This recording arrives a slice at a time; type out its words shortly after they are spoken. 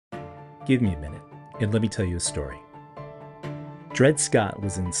Give me a minute, and let me tell you a story. Dred Scott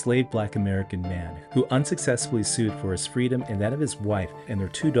was an enslaved black American man who unsuccessfully sued for his freedom and that of his wife and their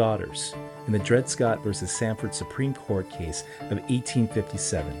two daughters in the Dred Scott versus Sanford Supreme Court case of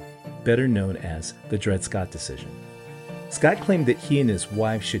 1857, better known as the Dred Scott decision. Scott claimed that he and his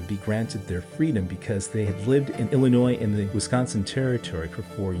wife should be granted their freedom because they had lived in Illinois and the Wisconsin Territory for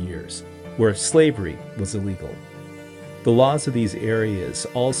 4 years, where slavery was illegal. The laws of these areas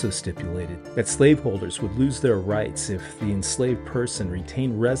also stipulated that slaveholders would lose their rights if the enslaved person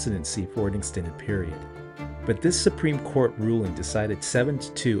retained residency for an extended period. But this Supreme Court ruling, decided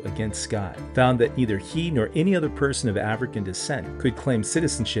 7-2 against Scott, found that neither he nor any other person of African descent could claim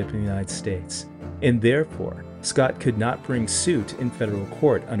citizenship in the United States, and therefore Scott could not bring suit in federal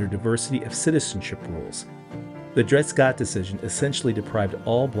court under diversity of citizenship rules. The Dred Scott decision essentially deprived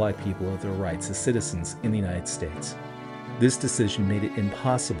all black people of their rights as citizens in the United States. This decision made it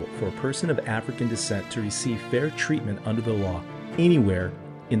impossible for a person of African descent to receive fair treatment under the law anywhere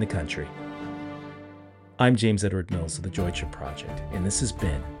in the country. I'm James Edward Mills of the Joy Trip Project, and this has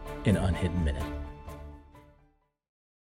been an Unhidden Minute.